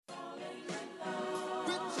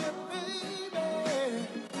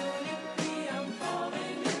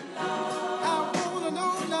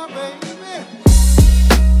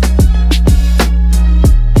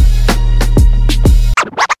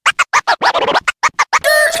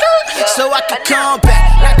make a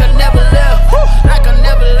comeback, like I never left, like I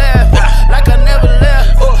never left, like I never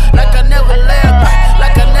left, like I never left,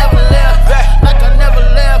 like I never left, like I never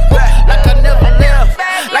left, like I never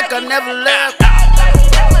left, like I never left.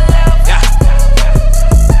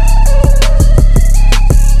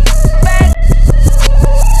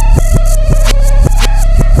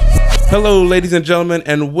 Hello, ladies and gentlemen,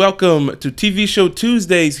 and welcome to TV Show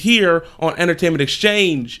Tuesdays here on Entertainment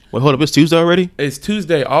Exchange. Wait, hold up, it's Tuesday already? It's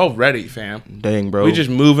Tuesday already, fam. Dang, bro. We're just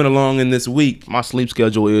moving along in this week. My sleep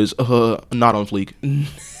schedule is not on fleek.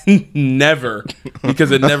 Never,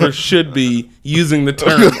 because it never should be using the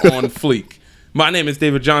term on fleek. My name is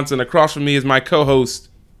David Johnson. Across from me is my co-host,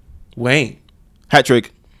 Wayne. Hat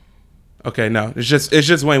trick. Okay, no, it's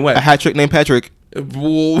just Wayne West. A hat trick named Patrick.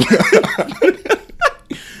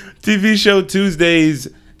 TV Show Tuesdays.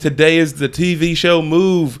 Today is the TV show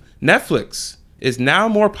move. Netflix is now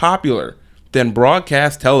more popular than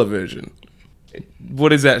broadcast television.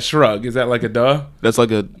 What is that shrug? Is that like a duh? That's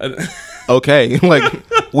like a okay. Like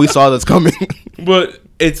we saw this coming. But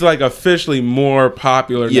it's like officially more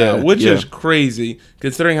popular now, which is crazy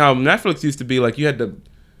considering how Netflix used to be like you had to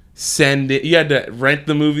send it, you had to rent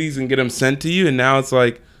the movies and get them sent to you, and now it's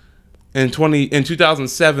like in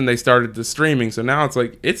 2007 they started the streaming, so now it's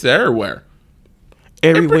like it's everywhere.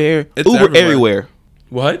 Everywhere. It's Uber everywhere.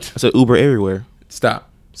 What? I said Uber everywhere. Stop.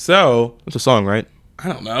 So it's a song, right? I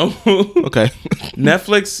don't know. Okay.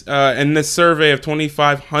 Netflix, in this survey of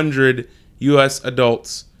 2,500 U.S.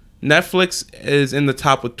 adults, Netflix is in the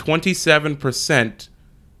top with 27%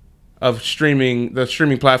 of the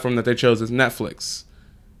streaming platform that they chose is Netflix.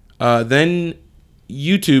 Then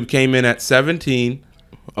YouTube came in at 17.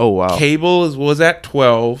 Oh, wow. Cable was at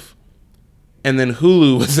 12. And then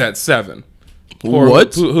Hulu was at 7.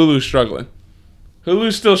 What? Hulu's struggling.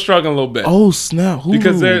 Hulu's still struggling a little bit. Oh, snap. Hulu.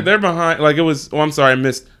 Because they're behind. Like it was. Oh, I'm sorry, I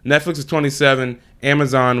missed. Netflix is 27.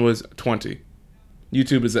 Amazon was 20.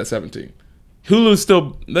 YouTube is at 17. Hulu's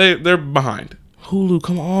still they're behind. Hulu,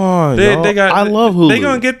 come on. I love Hulu. They're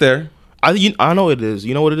gonna get there. I know it is.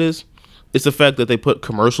 You know what it is? It's the fact that they put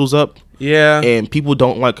commercials up. Yeah. And people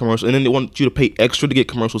don't like commercials, and then they want you to pay extra to get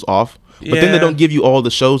commercials off. But then they don't give you all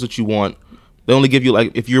the shows that you want. They only give you,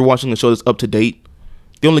 like, if you're watching the show that's up to date,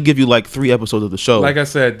 they only give you like 3 episodes of the show. Like I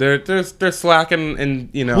said, they're slacking in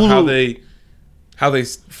Hulu, how they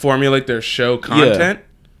formulate their show content. Yeah.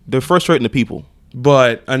 They're frustrating the people.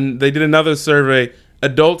 But they did another survey.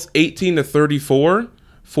 Adults 18 to 34,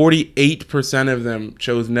 48% of them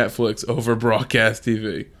chose Netflix over broadcast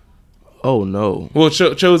TV. Oh no! Well,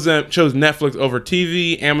 chose Netflix over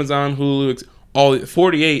TV, Amazon, Hulu.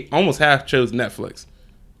 48, almost half chose Netflix.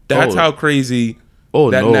 That's how crazy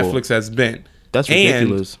Netflix has been. That's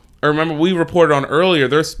ridiculous. And remember, we reported on earlier,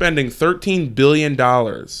 they're spending $13 billion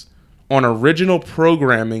on original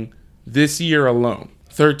programming this year alone.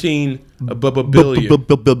 $13 billion.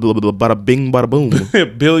 Bada bing, bada boom.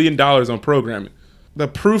 $1 billion on programming. The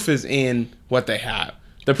proof is in what they have.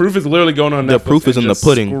 The proof is literally going on Netflix. The proof is in the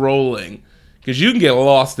pudding. Scrolling. Because you can get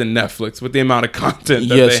lost in Netflix with the amount of content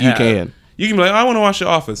that they have. Yes, you can. You can be like, I want to watch The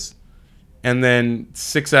Office. And then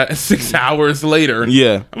 6 hours later, I'm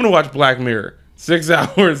going to watch Black Mirror. 6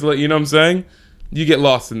 hours later, you know what I'm saying? You get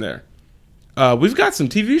lost in there. We've got some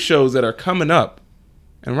TV shows that are coming up.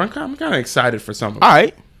 And I'm kind of excited for some of them. All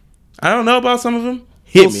right. I don't know about some of them.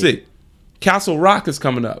 We'll see. Castle Rock is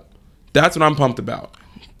coming up. That's what I'm pumped about.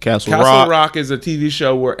 Castle Rock is a TV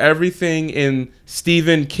show where everything in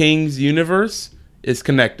Stephen King's universe is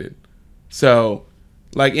connected. So,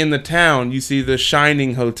 like in the town, you see the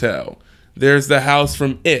Shining Hotel. There's the house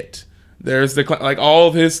from It. There's like all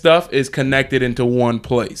of his stuff is connected into one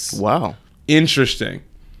place. Wow. Interesting.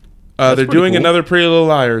 They're doing another Pretty Little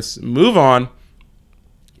Liars. Move on.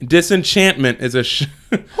 Disenchantment is a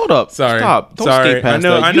Hold up. Sorry. Stop. Don't skate past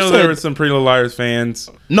that. I know there were some Pretty Little Liars fans.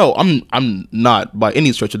 No, I'm not by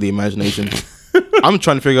any stretch of the imagination. I'm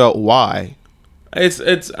trying to figure out why. It's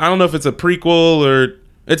I don't know if it's a prequel or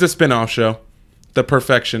it's a spin-off show. The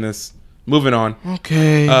Perfectionists. Moving on.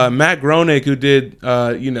 Okay. Matt Groening, who did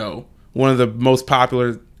one of the most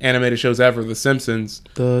popular animated shows ever, The Simpsons,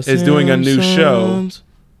 is doing a new show.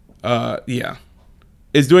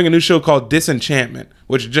 Is doing a new show called Disenchantment,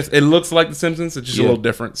 which it looks like The Simpsons, it's just a little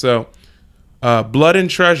different. So, Blood and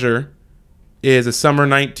Treasure is a summer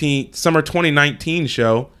 2019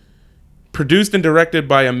 show, produced and directed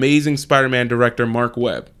by Amazing Spider-Man director Mark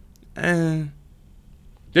Webb. Did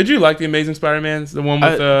you like the Amazing Spider-Mans? The one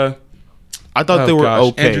with I thought they were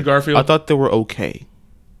okay. Andrew Garfield. I thought they were okay.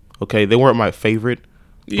 Okay, they weren't my favorite.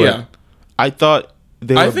 Yeah, I thought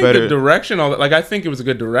they I were think better. the direction, all that, like I think it was a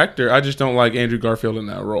good director. I just don't like Andrew Garfield in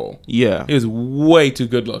that role. Yeah, He was way too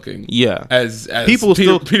good looking. yeah. As People Peter,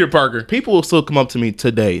 still- Peter Parker. People will still come up to me to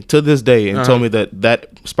this day, and tell me that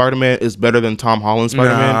Spider-Man is better than Tom Holland's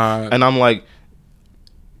Spider-Man, Nah. and I'm like,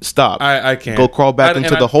 stop. I can't Go crawl back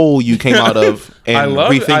into the hole you came out of and I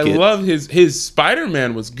rethink it. love his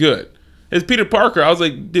Spider-Man was good. His Peter Parker, I was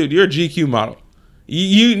like, dude, you're a GQ model.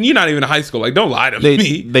 You're not even in high school. Like, don't lie to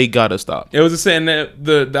me. They gotta stop. It was the same.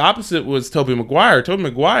 The opposite was Tobey Maguire. Tobey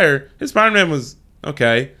Maguire, his Spider-Man was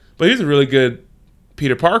okay, but he's a really good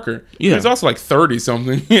Peter Parker. Yeah. He was also like 30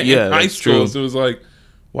 something Yeah, in high that's school. true. So it was like,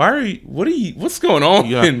 what's going on?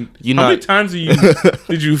 Yeah, And you're how not- many times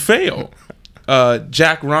did you fail?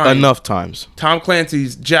 Jack Ryan. Enough times. Tom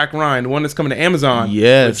Clancy's Jack Ryan, the one that's coming to Amazon.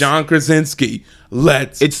 Yes. With John Krasinski.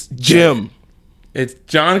 It's Jim. It's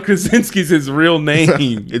John Krasinski's his real name.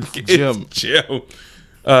 It's Jim. Jim.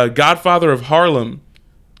 Godfather of Harlem.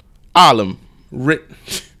 Alam.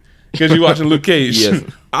 Because you're watching Luke Cage. Yes.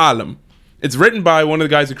 Harlem. It's written by one of the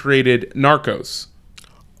guys who created Narcos.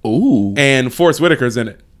 Ooh. And Forrest Whitaker's in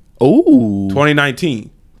it. Ooh. 2019.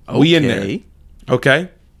 We in there. Okay. Okay?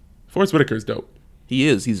 Forrest Whitaker's dope. He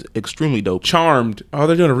is. He's extremely dope. Charmed. Oh,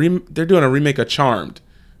 they're doing a remake of Charmed.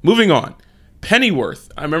 Moving on. Pennyworth.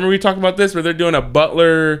 I remember we talked about this where they're doing an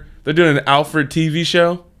Alfred TV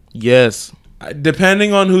show. Yes.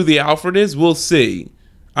 Depending on who the Alfred is, we'll see.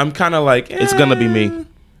 I'm kind of like, It's gonna be me.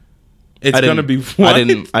 It's gonna be what?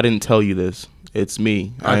 I didn't tell you this. It's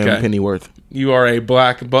me. I Okay. am Pennyworth. You are a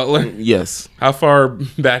black butler. Yes. How far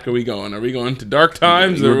back are we going? Are we going to Dark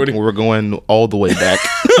Times or We're going all the way back.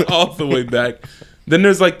 all the way back? Then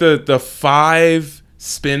there's like the 5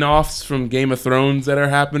 spin-offs from Game of Thrones that are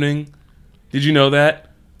happening. Did you know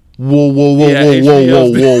that? Whoa, whoa, whoa, Yeah, whoa,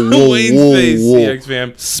 whoa, HBO's whoa, whoa, Wayne's whoa, Face, whoa. CX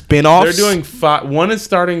fam. Spin-offs? They're doing 5. One is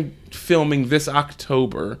starting filming this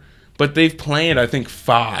October, but they've planned, I think,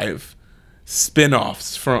 5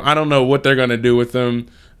 spin-offs from. I don't know what they're gonna do with them.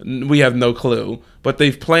 We have no clue. But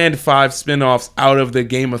they've planned 5 spin-offs out of the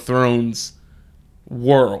Game of Thrones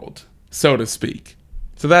world, so to speak.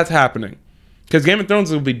 So that's happening. Because Game of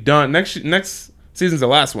Thrones will be done next season's the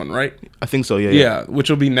last one, right? I think so, yeah. Yeah, which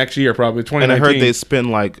will be next year probably, 2019. And I heard they spend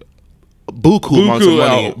like buku amounts of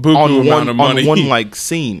money buku amount of money. on one like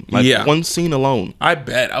scene. Like Yeah. one scene alone. I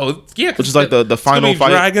bet. Oh, yeah. Which is like the it's gonna final be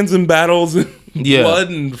fight. dragons and battles and Yeah. blood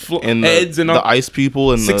and, And heads and all. the ice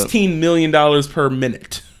people and $16 million per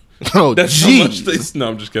minute. Oh, That's how much they. No,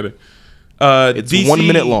 I'm just kidding. It's 1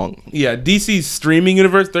 minute long. Yeah, DC's streaming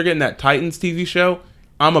universe. They're getting that Titans TV show.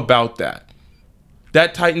 I'm about that.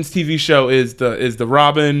 That Titans TV show is the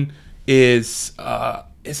Robin. Is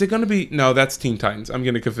it gonna be? No, that's Teen Titans. I'm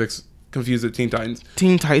gonna confuse it. Teen Titans.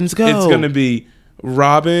 Teen Titans Go. It's gonna be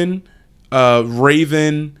Robin,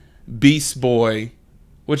 Raven, Beast Boy,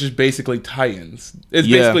 which is basically Titans. It's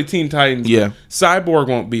Yeah. basically Teen Titans. Yeah. Cyborg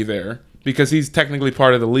won't be there because he's technically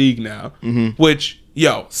part of the league now. Which,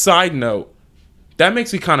 side note, that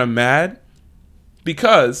makes me kind of mad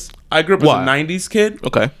because I grew up Why? as a '90s kid.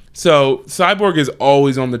 Okay. So Cyborg is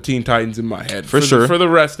always on the Teen Titans in my head For sure. for the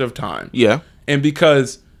rest of time. Yeah. And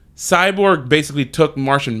because Cyborg basically took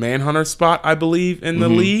Martian Manhunter's spot, I believe, in the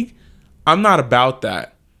league, I'm not about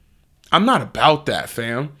that. I'm not about that,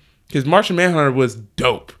 fam. Because Martian Manhunter was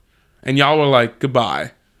dope. And y'all were like,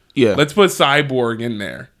 goodbye. Yeah. Let's put Cyborg in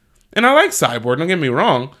there. And I like Cyborg, don't get me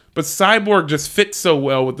wrong. But Cyborg just fits so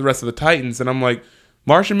well with the rest of the Titans. And I'm like,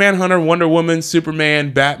 Martian Manhunter, Wonder Woman,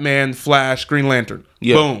 Superman, Batman, Flash, Green Lantern.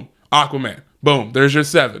 Yeah. Boom. Aquaman. Boom. There's your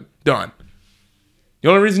 7. Done. The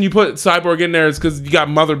only reason you put Cyborg in there is because you got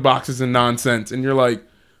mother boxes and nonsense. And you're like,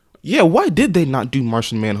 Yeah, why did they not do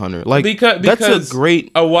Martian Manhunter? Like, because that's a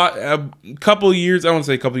great... a couple years, I won't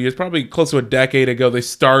say a couple years, probably close to a decade ago, they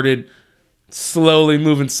started slowly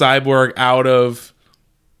moving Cyborg out of,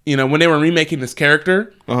 when they were remaking this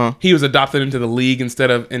character, he was adopted into the league instead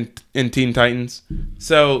of in Teen Titans.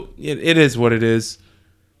 So it is what it is.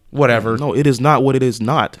 Whatever. No, it is not what it is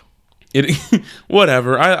not.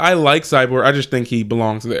 Whatever. I like Cyborg. I just think he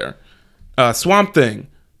belongs there. Swamp Thing.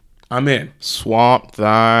 I'm in. Swamp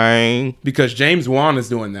Thing. Because James Wan is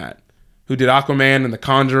doing that. Who did Aquaman and The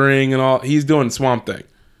Conjuring and all. He's doing Swamp Thing.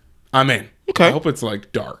 I'm in. Okay. I hope it's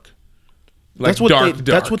like dark. Like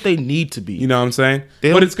That's what they need to be. You know what I'm saying? They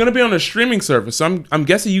But don't- it's going to be on a streaming service. So I'm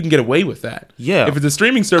guessing you can get away with that. Yeah. If it's a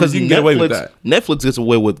streaming service, you can get away with that. Netflix gets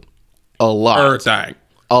away with a lot. Everything.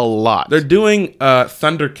 A lot. They're doing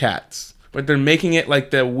Thundercats. But they're making it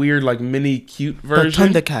like that weird, like mini cute the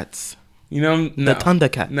version. Thundercats. No. The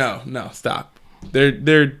Thundercats. No, stop.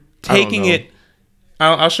 They're taking know. it.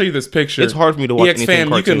 I'll show you this picture. It's hard for me to watch EX anything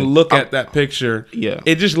fam, you can cartoon. look at that picture. Yeah.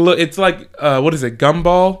 It just it's like what is it,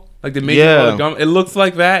 Gumball? Like the making Yeah. of gum. It looks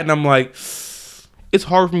like that, and I'm like, It's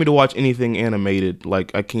hard for me to watch anything animated.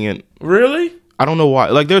 Like I can't. really? I don't know why.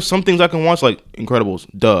 Like there's some things I can watch, like Incredibles.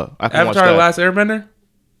 Duh, I can watch Avatar: that. The Last Airbender,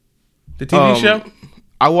 the TV show.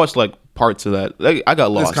 I watched like parts of that. Like, I got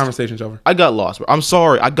This lost. conversation's over. I got lost. Bro. I'm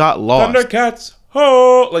sorry. I got lost. Thundercats.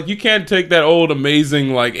 Oh, like you can't take that old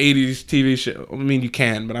amazing like 80s TV show. I mean, you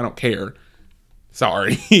can, but I don't care.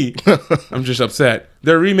 Sorry. I'm just upset.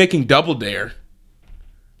 They're remaking Double Dare.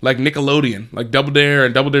 Like Nickelodeon, like Double Dare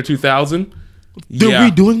and Double Dare 2000. They're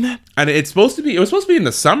redoing that? And it was supposed to be in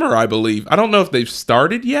the summer, I believe. I don't know if they've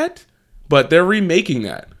started yet, but they're remaking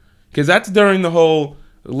that. Cuz that's during the whole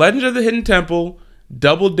Legend of the Hidden Temple,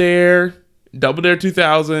 Double Dare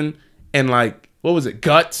 2000, and like what was it?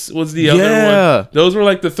 Guts was the other one. Those were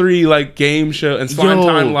like the three like game show and Slime Yo,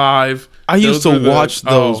 Time Live. I used Those to were watch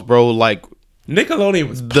those, bro. Like Nickelodeon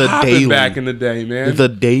was The popping Daily. back in the day, man. the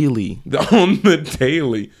Daily. On the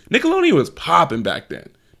Daily. Nickelodeon was popping back then.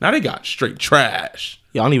 Now they got straight trash.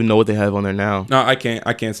 Yeah, I don't even know what they have on there now. No, I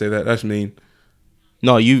can't say that. That's mean.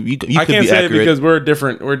 No, you could I can't be say accurate. it because we're a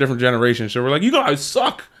different generation. So we're like, you guys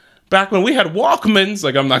suck. Back when we had Walkmans,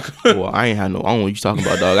 like I'm not. Well, I ain't had no. I don't know what you talking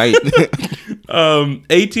about, dog. I ain't.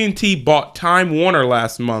 AT&T bought Time Warner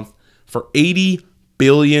last month for $80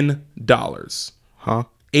 billion. Huh?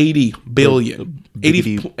 80 billion.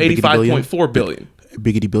 Biggity 85.4 billion.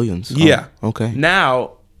 Biggity billions. Yeah. Oh, okay.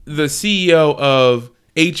 Now, the CEO of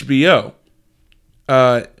HBO,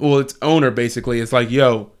 well, its owner basically is like,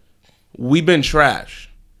 yo, we've been trash.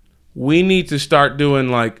 We need to start doing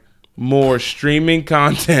like more streaming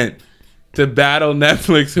content to battle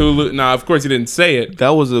Netflix, Hulu. Now, of course, he didn't say it.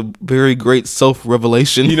 That was a very great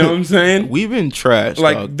self-revelation. You know what I'm saying? We've been trash.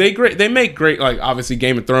 Like dog. they make great, like obviously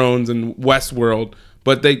Game of Thrones and Westworld,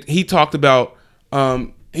 but he talked about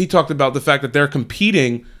the fact that they're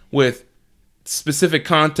competing with specific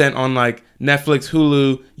content on like Netflix,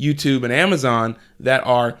 Hulu, YouTube, and Amazon that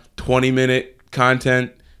are 20-minute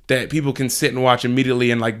content that people can sit and watch immediately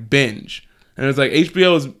and like binge. And it's like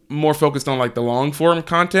HBO is more focused on like the long form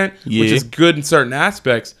content, which Yeah. is good in certain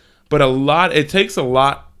aspects, but it takes a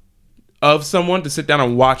lot of someone to sit down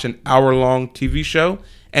and watch an hour-long TV show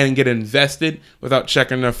and get invested without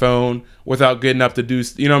checking their phone, without getting up to do,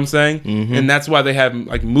 you know what I'm saying? Mm-hmm. And that's why they have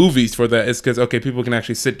like movies for that. It's because, okay, people can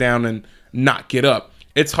actually sit down and not get up.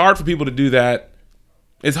 It's hard for people to do that.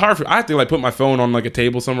 I have to like put my phone on like a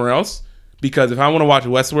table somewhere else, because if I want to watch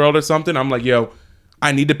Westworld or something, I'm like, yo,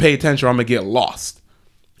 I need to pay attention or I'm going to get lost.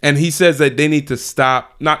 And he says that they need to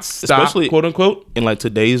not stop, Especially quote unquote. in like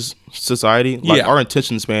today's society, like Yeah. our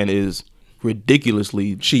attention span is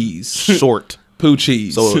ridiculously Cheese. short. Poo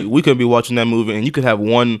cheese. So we could be watching that movie and you could have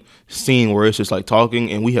one scene where it's just like talking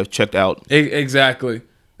and we have checked out. Exactly.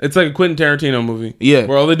 It's like a Quentin Tarantino movie. Yeah.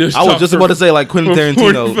 Where all they do is I was talk just for- about to say like Quentin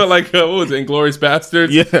Tarantino. But like, what was it, Inglourious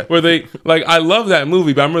Bastards? Yeah. Where they, like, I love that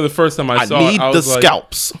movie, but I remember the first time I saw need it, I the was like,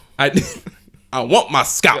 scalps. I want my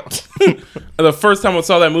scalps. The first time I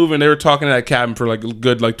saw that movie and they were talking to that cabin for like a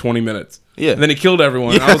good like 20 minutes. Yeah. And then he killed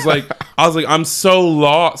everyone. And I was like, I'm so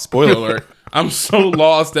lost. Spoiler alert. I'm so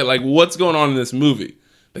lost at like what's going on in this movie.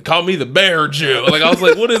 They called me the Bear Jew. Like I was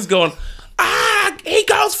like, what is going? He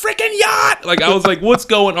goes freaking yacht. Like I was like, what's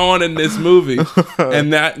going on in this movie?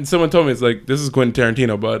 And someone told me it's like, this is Quentin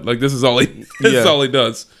Tarantino, bud. Like this is all he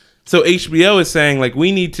does. So HBO is saying like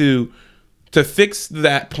we need to fix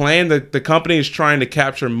that plan. That the company is trying to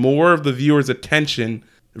capture more of the viewers' attention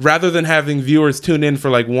rather than having viewers tune in for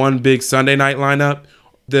like one big Sunday night lineup,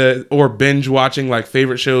 or binge watching like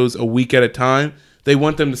favorite shows a week at a time. They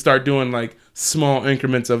want them to start doing like small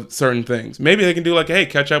increments of certain things. Maybe they can do like, hey,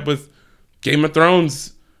 catch up with Game of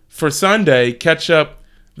Thrones for Sunday, catch up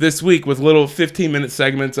this week with little 15-minute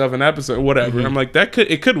segments of an episode, whatever. Mm-hmm. And I'm like,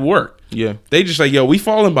 it could work. Yeah. They just like, yo, we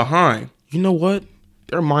falling behind. You know what?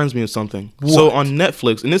 That reminds me of something. So on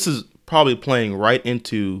Netflix, and this is probably playing right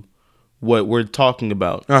into what we're talking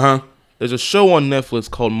about. There's a show on Netflix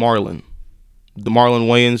called Marlon. The Marlon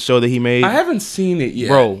Wayans show that he made. I haven't seen it yet.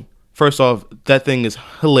 Bro, first off, that thing is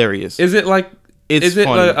hilarious. Is it like It's it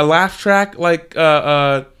funny. a laugh track like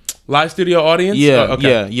live studio audience? Yeah, Oh,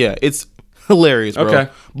 okay. yeah. It's hilarious, bro.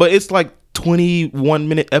 Okay. But it's like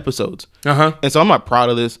 21-minute episodes. And so I'm not proud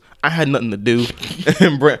of this. I had nothing to do.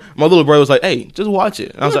 And my little brother was like, hey, just watch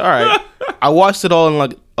it. And I was like, all right. I watched it all in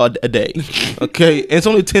like a day. Okay. And it's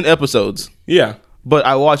only 10 episodes. Yeah. But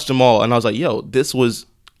I watched them all and I was like, yo, this was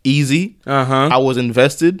easy. I was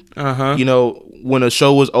invested. You know, when a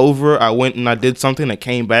show was over, I went and I did something that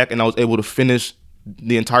came back and I was able to finish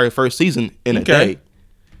the entire first season in a day.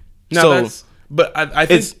 Now So But I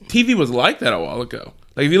think TV was like that a while ago.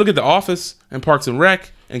 Like if you look at The Office and Parks and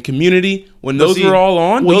Rec and Community, when those were all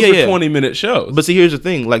on, those were 20-minute shows. But see, here's the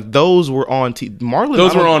thing: like those were on Marlon.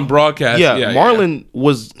 Those were on broadcast. Yeah, Marlon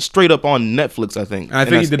was straight up on Netflix, I think. And I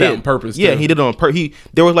think he did that on purpose. Yeah, he did it on purpose.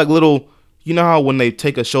 There was like little. You know how when they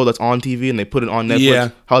take a show that's on TV and they put it on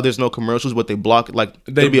Netflix, how there's no commercials, but they block it, like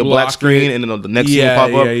there'll be a black screen and then the next scene will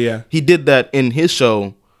pop up. Yeah. He did that in his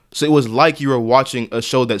show, so it was like you were watching a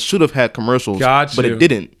show that should have had commercials, but it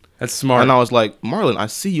didn't. That's smart. And I was like, Marlon, I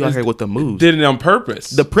see you out here with the moves. Did it on purpose.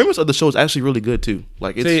 The premise of the show is actually really good too.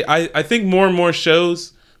 Like, it's, I think more and more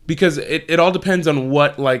shows, because it all depends on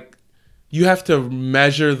what, like, you have to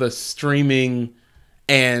measure the streaming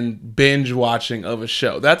and binge watching of a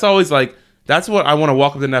show. That's always like, that's what I want to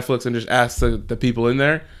walk up to Netflix and just ask the people in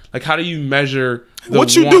there. Like, how do you measure the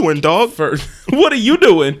what you doing, dog? What are you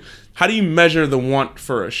doing? How do you measure the want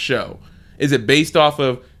for a show? Is it based off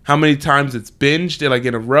of how many times it's binged, like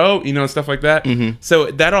in a row, you know, stuff like that? Mm-hmm. So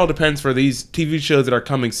that all depends for these TV shows that are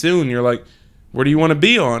coming soon. You're like, where do you want to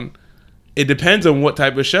be on? It depends on what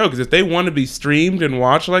type of show, because if they want to be streamed and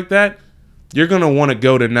watched like that, you're going to want to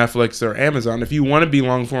go to Netflix or Amazon. If you want to be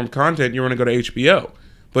long-form content, you want to go to HBO.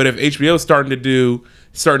 But if HBO is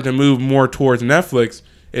starting to move more towards Netflix,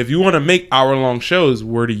 if you want to make hour-long shows,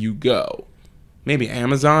 where do you go? Maybe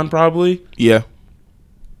Amazon, probably. Yeah,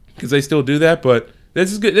 because they still do that. But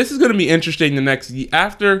this is good. This is going to be interesting the next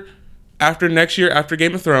after next year, after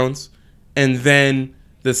Game of Thrones, and then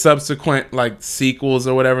the subsequent like sequels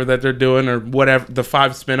or whatever that they're doing, or whatever, the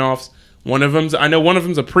 5 spinoffs. I know one of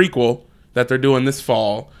them's a prequel that they're doing this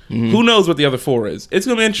fall. Mm-hmm. Who knows what the other 4 is? It's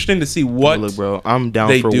gonna be interesting to see what I'm down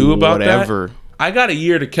they for do about whatever. That. I got a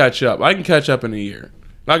year to catch up. I can catch up in a year.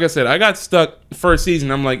 Like I said, I got stuck first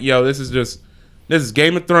season. I'm like, yo, this is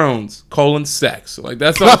Game of Thrones : sex. Like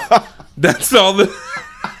that's all. That's all the.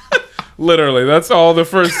 Literally, that's all the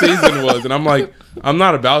first season was, and I'm like, I'm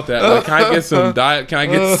not about that. Like, can I get some diet? Can I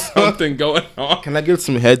get something going on? Can I get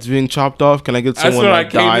some heads being chopped off? Can I get someone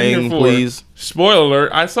like dying, please? Spoiler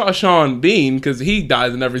alert! I saw Sean Bean because he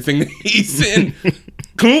dies in everything that he's in,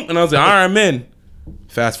 and I was like, all right, I'm in.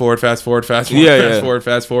 Fast forward, fast forward,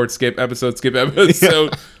 skip episode. Yeah.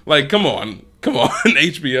 Like, come on,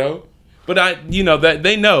 HBO. But that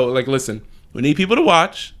they know. Like, listen, we need people to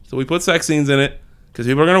watch, so we put sex scenes in it because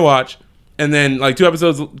people are gonna watch. And then, like,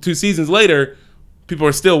 2 seasons later, people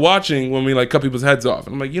are still watching when we, like, cut people's heads off.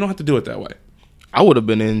 And I'm like, you don't have to do it that way. I would have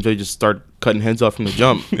been in to just start cutting heads off from the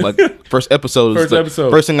jump. Like, first episode.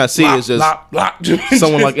 First thing I see is just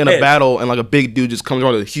someone, like, in a battle, and, like, a big dude just comes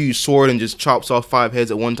around with a huge sword and just chops off 5 heads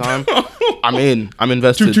at one time. I'm in. I'm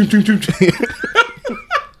invested.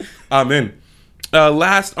 I'm in.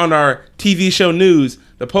 Last on our TV show news,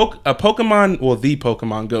 the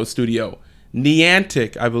Pokemon Go studio,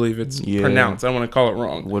 Niantic, I believe it's pronounced. I don't want to call it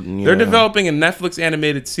wrong. They're developing a Netflix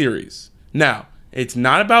animated series. Now, it's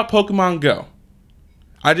not about Pokemon Go.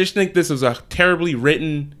 I just think this was a terribly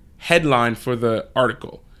written headline for the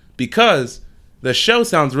article because the show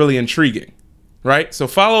sounds really intriguing, right? So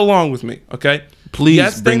follow along with me, okay?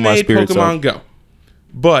 Please bring my spirits Pokemon up. Go,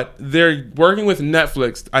 but they're working with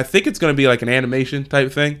Netflix. I think it's going to be like an animation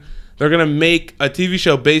type thing. They're going to make a TV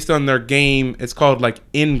show based on their game. It's called like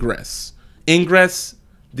Ingress. Ingress,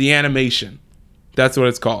 the animation. That's what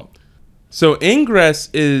it's called. So Ingress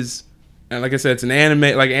is, and like I said, it's an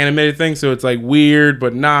animated thing. So it's like weird,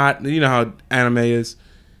 but not. You know how anime is.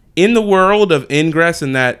 In the world of Ingress,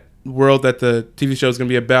 in that world that the TV show is going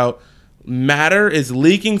to be about, matter is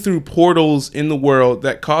leaking through portals in the world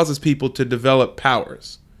that causes people to develop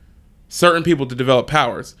powers. Certain people to develop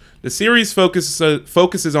powers. The series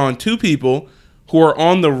focuses on 2 people who are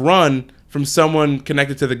on the run from someone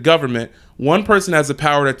connected to the government. One person has the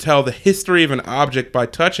power to tell the history of an object by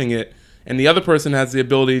touching it, and the other person has the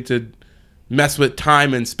ability to mess with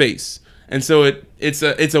time and space. And so it's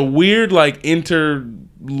a weird like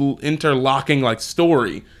interlocking like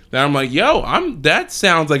story that I'm like, yo, that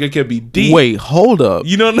sounds like it could be deep. Wait, hold up.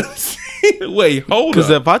 You know what I'm saying? Wait, hold up. Because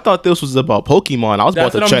if I thought this was about Pokemon, I was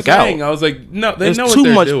about to check out. I was like, no, there's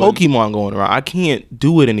too much Pokemon going around. I can't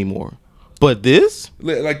do it anymore. But this?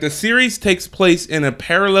 Like, the series takes place in a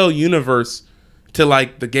parallel universe to,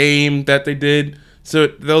 like, the game that they did. So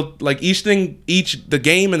they'll, like, the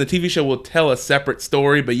game and the TV show will tell a separate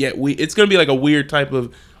story, but yet it's going to be, like, a weird type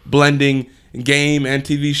of blending game and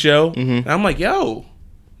TV show. Mm-hmm. And I'm like, yo,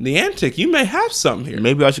 Niantic, you may have something here.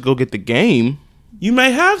 Maybe I should go get the game. You may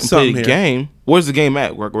have something here. Game. Where's the game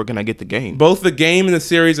at? Where can I get the game? Both the game and the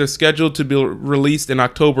series are scheduled to be released in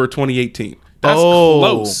October 2018. That's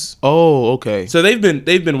close. Oh, okay. So they've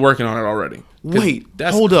been working on it already. Wait,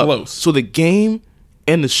 hold up. So the game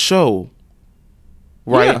and the show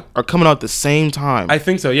right, Yeah. are coming out at the same time. I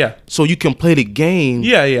think so. Yeah. So you can play the game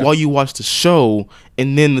Yeah. while you watch the show,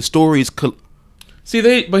 and then the stories could. See,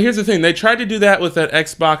 but here's the thing. They tried to do that with that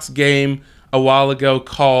Xbox game a while ago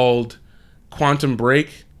called Quantum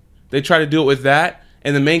Break. They tried to do it with that,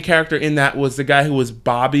 and the main character in that was the guy who was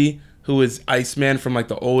Bobby, who is Iceman from like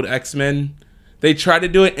the old X-Men. They tried to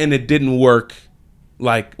do it, and it didn't work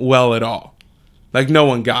like well at all. Like no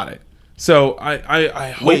one got it. So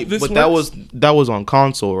I hope this but works. that was on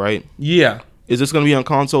console, right? Yeah. Is this gonna be on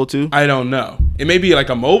console too? I don't know. It may be like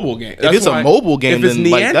a mobile game. If it's a mobile game, then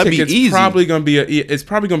like that'd be easy. It's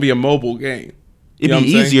probably gonna be a mobile game. It'd be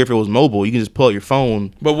easier if it was mobile. You can just pull out your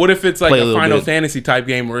phone. But what if it's like a Final bit. Fantasy type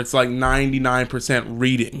game where it's like 99%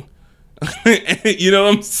 reading? You know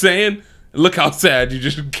what I'm saying? Look how sad you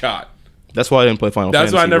just got. That's why I didn't play Final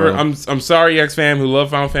Fantasy. That's why I never. Bro. I'm sorry, X fam who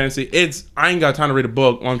love Final Fantasy. I ain't got time to read a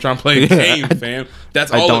book while I'm trying to play a game, fam.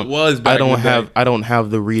 That's all it was. Back in the day. I don't have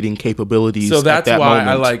the reading capabilities. So that's at that why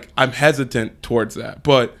moment. I'm hesitant towards that.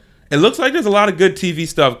 But it looks like there's a lot of good TV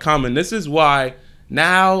stuff coming. This is why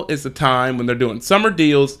now is the time when they're doing summer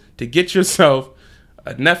deals to get yourself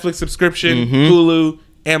a Netflix subscription, Hulu,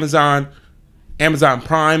 Amazon. Amazon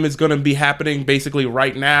Prime is going to be happening basically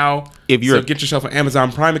right now. Get yourself an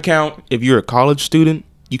Amazon Prime account. If you're a college student,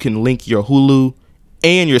 you can link your Hulu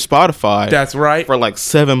and your Spotify. That's right. For like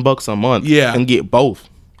 $7 a month. Yeah. And get both.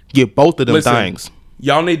 Get both of them things.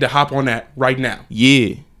 Y'all need to hop on that right now.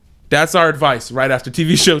 Yeah. That's our advice right after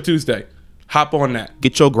TV Show Tuesday. Hop on that.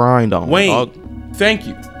 Get your grind on. Wayne, dog. thank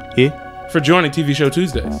you. Yeah. For joining TV Show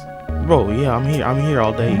Tuesdays. Bro, yeah, I'm here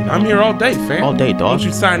all day. You know? I'm here all day, fam. All day, dog. Why don't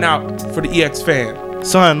you sign out for the EX fam?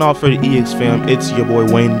 Signing off for the EX fam, it's your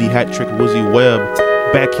boy Wayne the Hat Trick Woozy Webb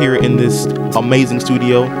back here in this amazing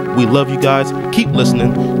studio. We love you guys. Keep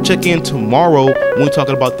listening. Check in tomorrow when we're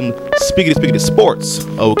talking about them spiggity sports.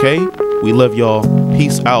 Okay? We love y'all.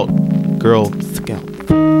 Peace out, girl.